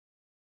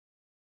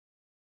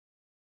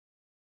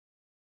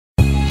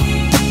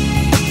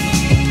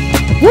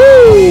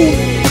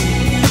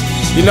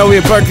You know,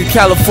 we're in Berkeley,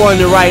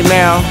 California right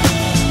now,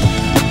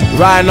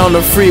 riding on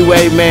the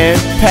freeway, man,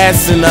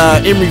 passing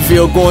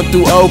Emeryville, going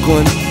through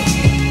Oakland.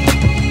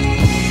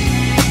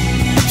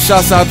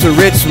 Shouts out to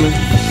Richmond,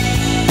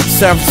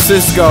 San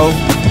Francisco,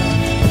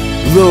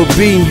 Lil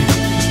B.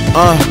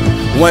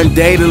 One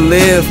day to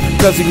live,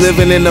 cause we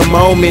living in the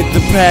moment. The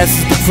past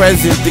is the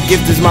present, the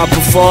gift is my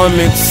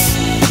performance.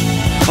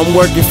 I'm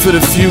working for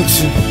the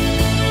future,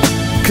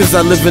 cause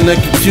I live in a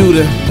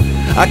computer.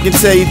 I can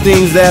tell you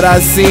things that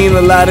I've seen,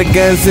 a lot of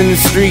guns in the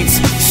streets,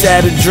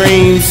 shattered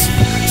dreams,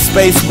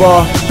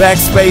 spacebar,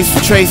 backspace,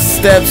 trace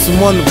steps.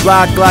 I'm on the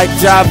block like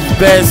job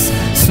best.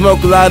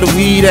 Smoke a lot of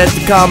weed, had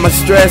to calm my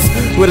stress.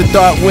 Would've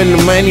thought when the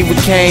money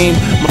came,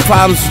 my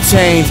problems would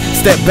change.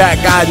 Step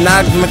back, I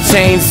knocked my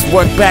chains,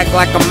 work back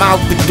like I'm out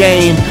the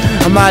game.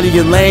 I'm out of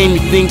your lane,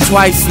 you think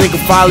twice, nigga,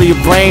 follow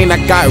your brain. I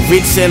got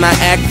rich and I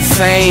act the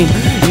same.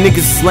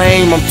 Niggas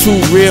lame, I'm too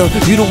real.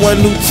 You the one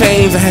who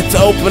changed. I had to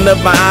open up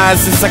my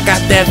eyes since I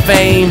got that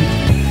fame.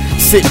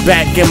 Sit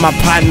back in my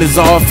partner's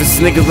office,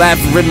 niggas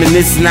laughing,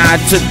 reminiscing. I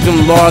took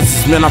them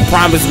losses, man. I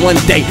promise one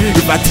day,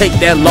 if I take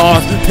that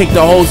loss, paint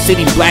the whole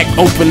city black,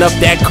 open up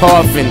that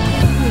coffin.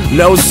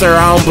 No sir,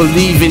 I don't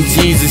believe in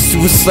Jesus.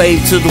 You a slave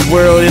to the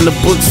world and the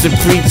books and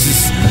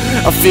preachers.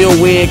 I feel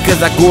weird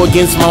cause I go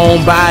against my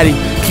own body.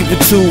 Keep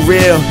it too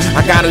real,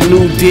 I got a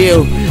new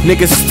deal.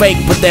 Niggas fake,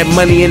 but that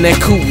money in that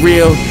coupe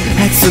real.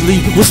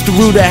 Actually, what's the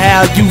root of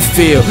how you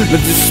feel? No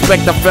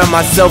disrespect, I found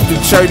myself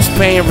through church,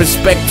 paying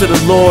respect to the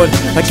Lord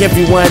like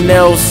everyone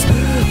else.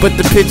 But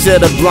the picture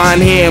of the blonde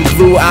hair and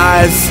blue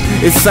eyes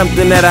is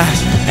something that I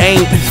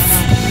ain't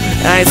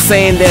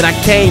saying that I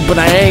can't, but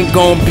I ain't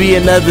gonna be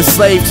another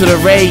slave to the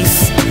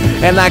race.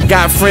 And I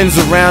got friends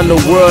around the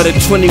world at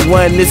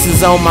 21, this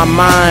is on my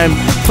mind.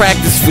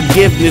 Practice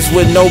forgiveness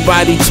what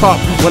nobody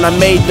taught when I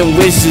made them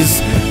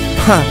wishes.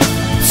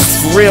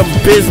 It's real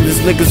business,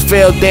 niggas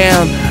fell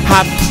down,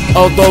 hopped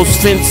all those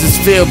fences,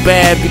 feel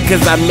bad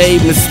because I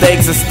made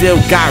mistakes. I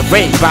still got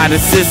raped by the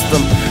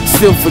system,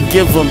 still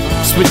forgive them.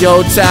 Spent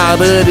your whole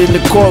childhood in the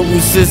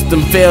courtroom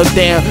system, fell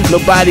down,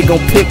 nobody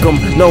gon' pick them.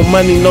 No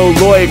money, no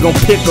lawyer gon'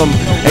 pick them.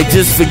 Hey,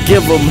 just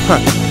forgive them,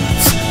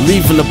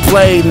 Leaving to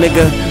play,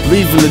 nigga,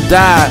 leaving to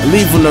die,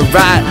 leaving to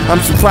rot. I'm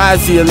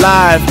surprised he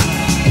alive.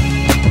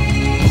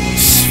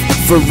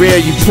 For real,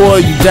 you poor,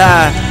 you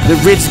die. The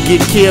rich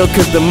get killed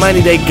cause the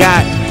money they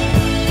got.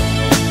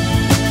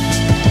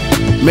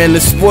 Man, the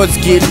sports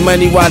get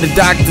money while the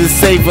doctors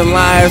saving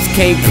lives.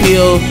 Can't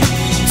peel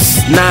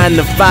 9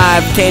 to 5,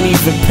 can't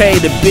even pay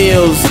the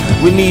bills.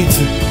 We need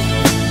to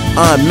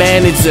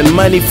manage the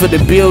money for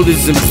the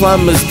builders and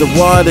plumbers, the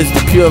waters,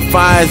 the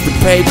purifiers, the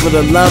paper,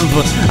 the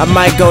lumber. I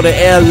might go to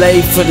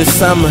LA for the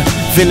summer,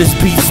 Venice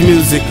beach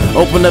music,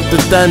 open up the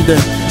thunder,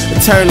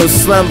 eternal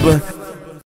slumber.